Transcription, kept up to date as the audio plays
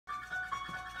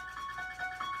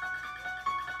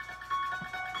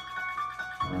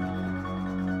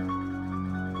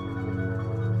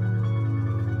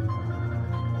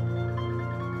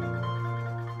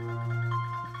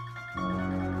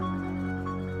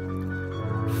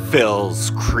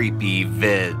Phil's Creepy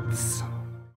Vids.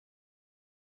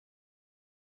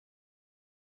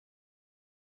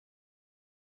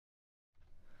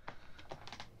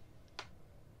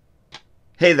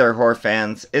 Hey there, horror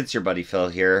fans, it's your buddy Phil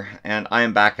here, and I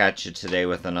am back at you today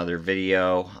with another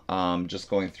video. Just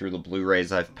going through the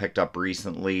Blu-rays I've picked up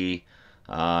recently.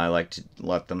 I like to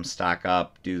let them stack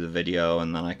up, do the video,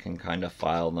 and then I can kind of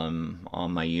file them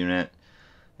on my unit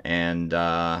and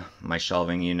my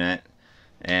shelving unit.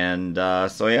 And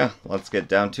so yeah, let's get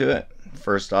down to it.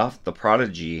 First off, The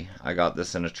Prodigy. I got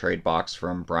this in a trade box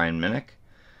from Brian Minnick,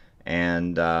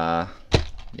 and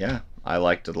yeah, I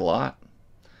liked it a lot.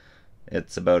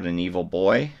 It's about an evil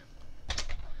boy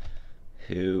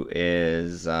who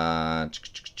is, yeah,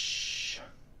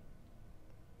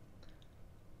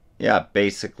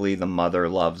 basically the mother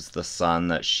loves the son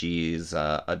that she's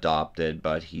adopted,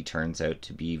 but he turns out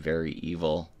to be very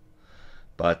evil.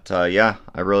 But yeah,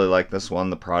 I really like this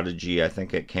one, The Prodigy. I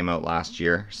think it came out last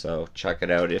year, so check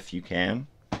it out if you can.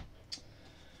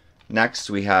 Next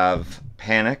we have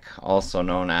Panic, also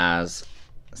known as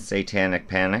Satanic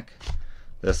Panic.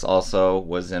 This also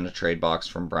was in a trade box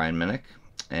from Brian Minnick,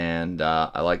 and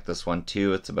I like this one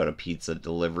too. It's about a pizza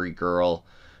delivery girl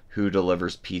who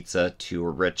delivers pizza to a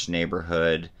rich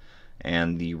neighborhood,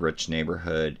 and the rich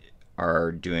neighborhood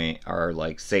are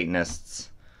like Satanists.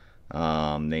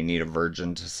 They need a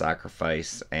virgin to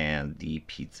sacrifice, and the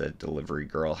pizza delivery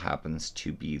girl happens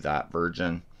to be that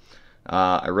virgin.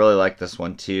 I really like this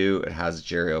one too. It has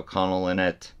Jerry O'Connell in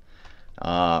it.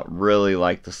 Really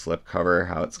like the slipcover,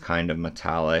 how it's kind of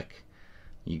metallic.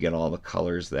 You get all the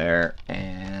colors there,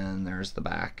 and there's the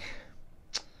back.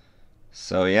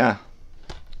 So yeah,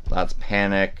 that's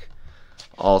Panic,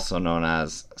 also known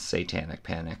as Satanic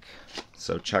Panic.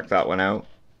 So check that one out.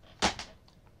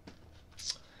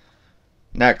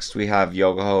 Next we have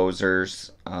Yoga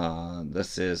Hosers.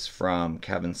 This is from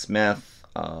Kevin Smith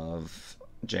of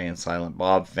Jay and Silent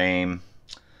Bob fame.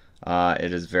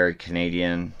 It is very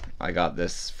Canadian. I got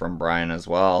this from Brian as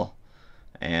well,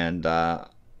 and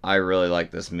I really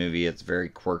like this movie. It's very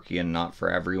quirky and not for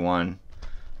everyone,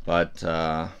 but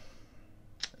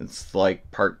it's like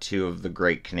part 2 of the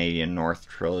Great Canadian North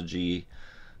trilogy.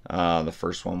 The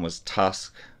first one was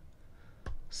Tusk.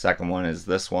 Second one is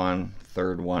this one.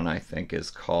 Third one I think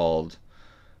is called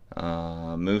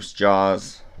Moose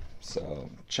Jaws.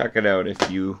 So check it out if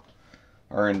you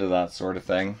are into that sort of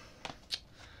thing.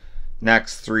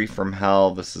 Next, 3 from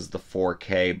Hell. This is the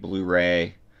 4K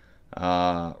Blu-ray.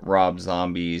 Rob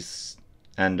Zombie's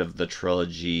end of the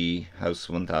trilogy. House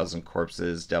 1000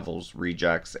 Corpses, Devil's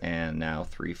Rejects, and now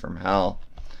 3 from Hell.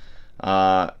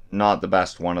 Not the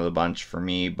best one of the bunch for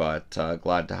me, but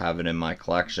glad to have it in my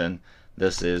collection.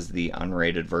 This is the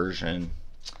unrated version,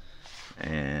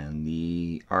 and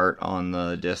the art on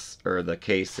the disc or the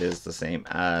case is the same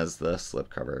as the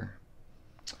slipcover.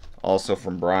 Also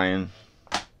from Brian.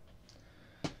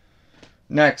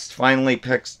 Next, finally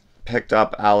picked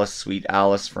up Alice Sweet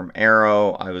Alice from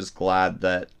Arrow. I was glad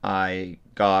that I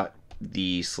got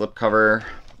the slipcover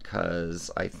because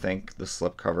I think the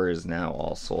slipcover is now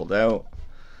all sold out.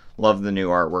 Love the new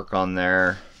artwork on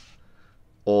there.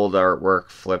 Old artwork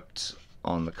flipped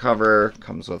on the cover.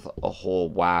 Comes with a whole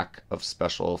whack of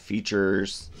special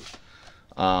features.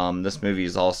 This movie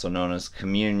is also known as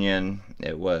Communion.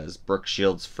 It was Brooke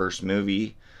Shields' first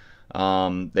movie.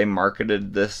 They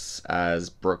marketed this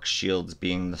as Brooke Shields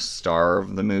being the star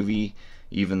of the movie,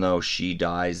 even though she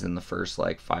dies in the first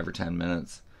like 5 or 10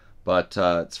 minutes. But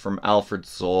it's from Alfred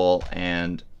Soul,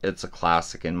 and it's a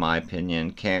classic in my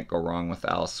opinion. Can't go wrong with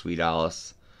Alice Sweet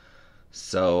Alice.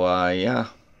 So yeah,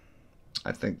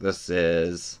 I think this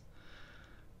is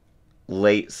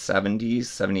late 70s,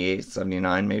 78,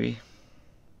 79 maybe,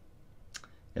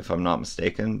 if I'm not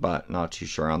mistaken, but not too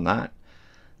sure on that.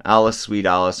 Alice Sweet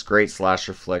Alice, great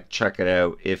slasher flick. Check it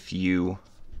out if you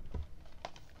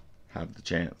have the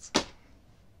chance.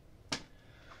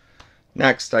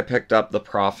 Next, I picked up The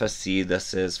Prophecy.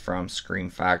 This is from Scream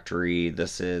Factory.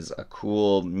 This is a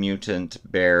cool mutant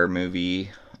bear movie.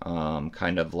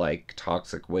 Kind of like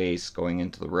toxic waste going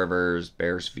into the rivers,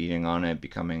 bears feeding on it,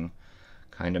 becoming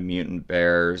kind of mutant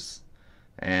bears.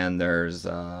 And there's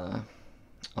a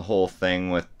whole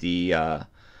thing with the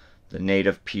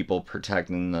native people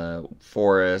protecting the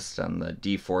forest and the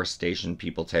deforestation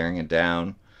people tearing it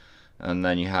down. And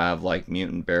then you have like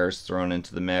mutant bears thrown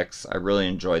into the mix. I really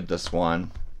enjoyed this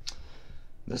one.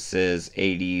 This is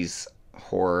 80s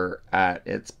horror at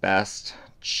its best.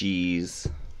 Cheese.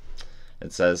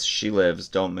 It says, "She lives,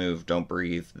 don't move, don't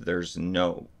breathe. There's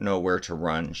nowhere to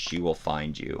run. She will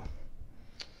find you."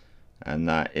 And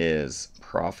that is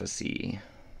Prophecy.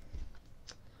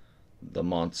 The the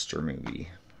monster movie.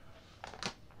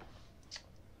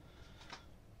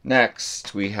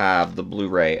 Next, we have the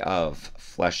Blu-ray of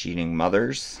Flesh-Eating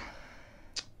Mothers.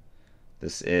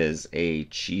 This is a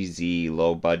cheesy,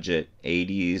 low-budget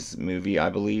 80s movie, I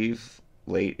believe.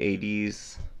 Late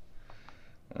 80s.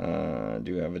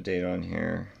 Do we have a date on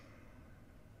here?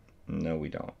 No, we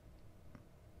don't.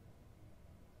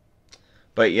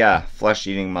 But yeah,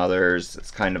 Flesh-Eating Mothers. It's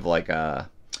kind of like a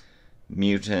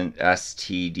mutant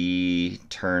STD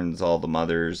turns all the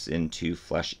mothers into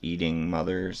flesh-eating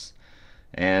mothers.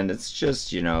 And it's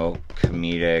just, you know,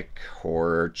 comedic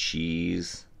horror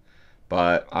cheese.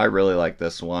 But I really like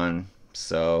this one.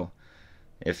 So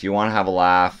if you want to have a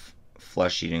laugh,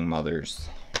 Flesh-Eating Mothers.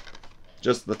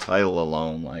 Just the title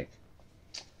alone, like.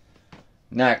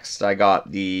 Next, I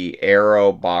got the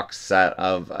Arrow box set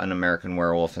of An American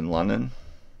Werewolf in London.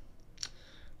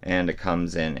 And it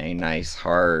comes in a nice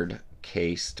hard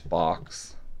cased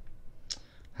box.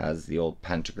 Has the old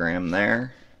pentagram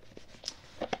there.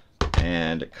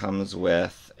 And it comes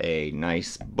with a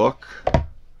nice booklet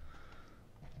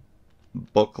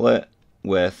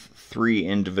with 3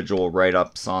 individual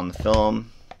write-ups on the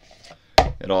film.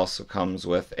 It also comes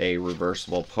with a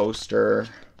reversible poster,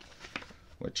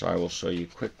 which I will show you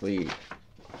quickly.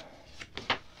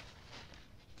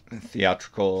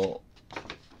 Theatrical,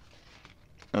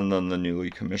 and then the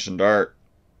newly commissioned art.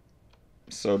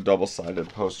 So double-sided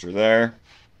poster there.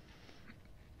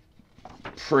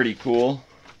 Pretty cool.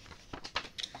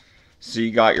 So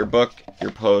you got your book,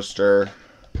 your poster,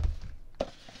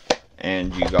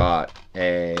 and you got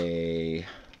a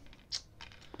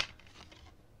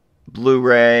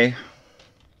Blu-ray,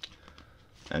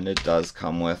 and it does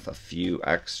come with a few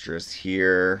extras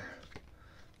here.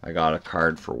 I got a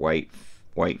card for White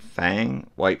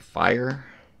Fire.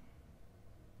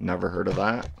 Never heard of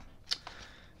that.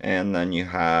 And then you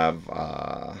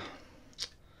have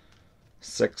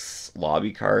 6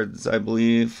 lobby cards, I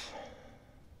believe.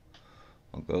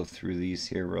 I'll go through these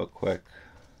here real quick.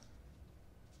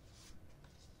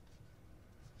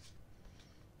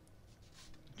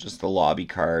 Just the lobby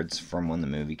cards from when the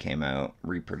movie came out,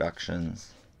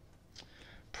 reproductions.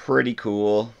 Pretty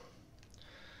cool.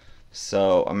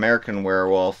 So, American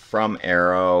Werewolf from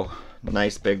Arrow.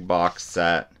 Nice big box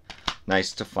set.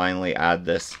 Nice to finally add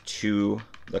this to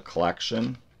the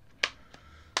collection.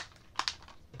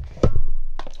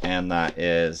 And that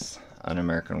is An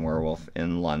American Werewolf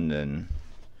in London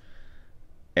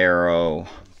Arrow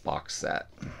box set.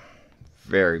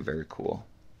 Very, very cool.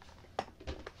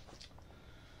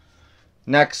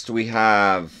 Next we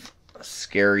have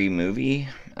Scary Movie.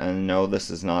 And no, this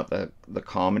is not the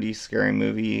comedy Scary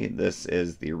Movie. This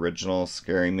is the original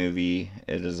Scary Movie.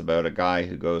 It is about a guy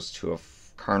who goes to a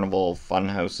carnival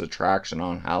funhouse attraction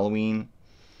on Halloween.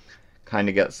 Kind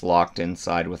of gets locked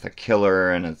inside with a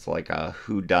killer, and it's like a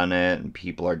whodunit, and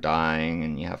people are dying,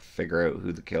 and you have to figure out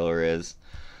who the killer is.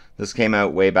 This came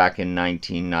out way back in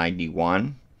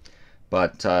 1991.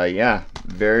 But yeah,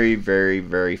 very, very,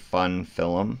 very fun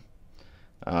film.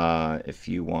 If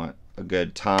you want a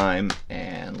good time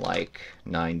and like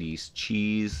 90s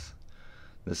cheese.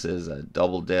 This is a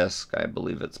double disc. I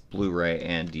believe it's Blu-ray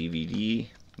and DVD.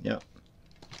 Yep.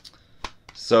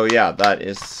 So yeah, that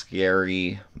is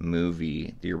Scary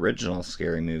Movie, the original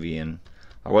Scary Movie, and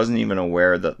I wasn't even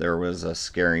aware that there was a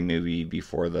Scary Movie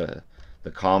before the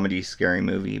comedy Scary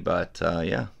Movie, but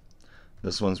yeah,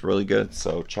 this one's really good,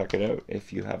 so check it out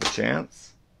if you have a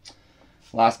chance.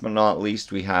 Last but not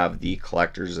least, we have the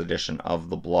collector's edition of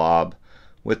The Blob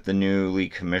with the newly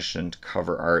commissioned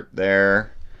cover art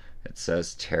there. It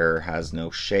says "Terror has no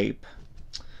shape,"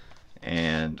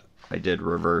 and I did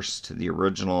reverse to the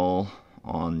original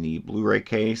on the Blu-ray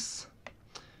case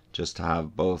just to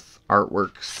have both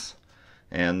artworks.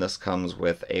 And this comes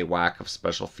with a whack of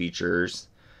special features,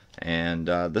 and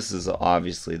this is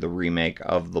obviously the remake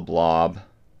of The Blob.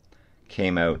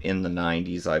 Came out in the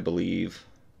 90s, I believe.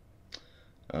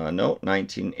 No,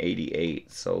 1988,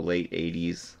 so late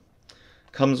 80s.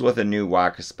 Comes with a new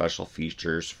whack of special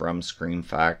features from Scream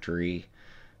Factory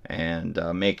and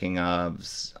making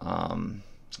ofs,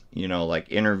 you know, like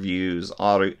interviews,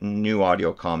 new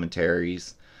audio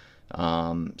commentaries.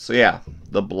 So yeah,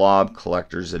 the Blob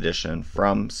Collector's Edition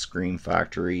from Scream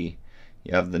Factory.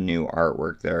 You have the new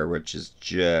artwork there, which is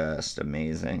just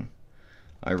amazing.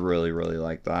 I really, really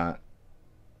like that.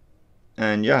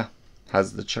 And yeah,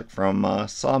 has the chick from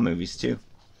Saw movies too.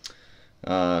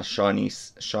 Shawnee,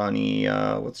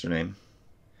 what's her name?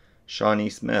 Shawnee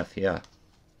Smith, yeah.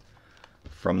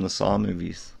 From the Saw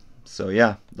movies. So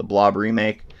yeah, the Blob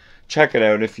remake. Check it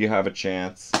out if you have a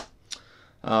chance.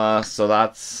 So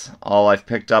that's all I've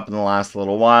picked up in the last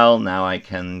little while. Now I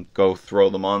can go throw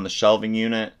them on the shelving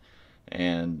unit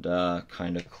and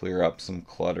kind of clear up some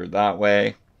clutter that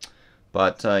way.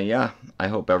 But yeah, I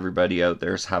hope everybody out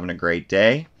there is having a great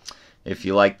day. If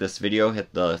you like this video,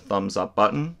 hit the thumbs up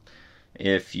button.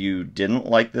 If you didn't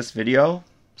like this video,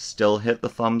 still hit the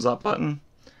thumbs up button.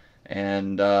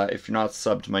 And if you're not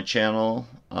subbed to my channel,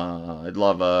 I'd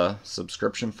love a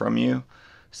subscription from you.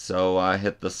 So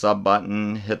hit the sub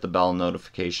button, hit the bell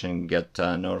notification, get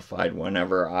notified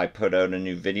whenever I put out a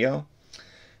new video.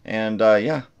 And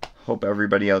yeah, hope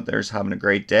everybody out there is having a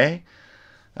great day.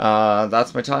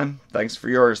 That's my time. Thanks for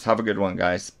yours. Have a good one,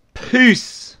 guys.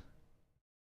 Peace!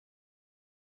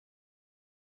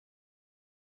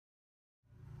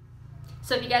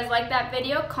 So if you guys like that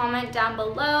video, comment down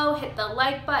below, hit the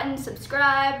like button,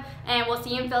 subscribe, and we'll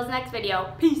see you in Phil's next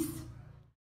video. Peace!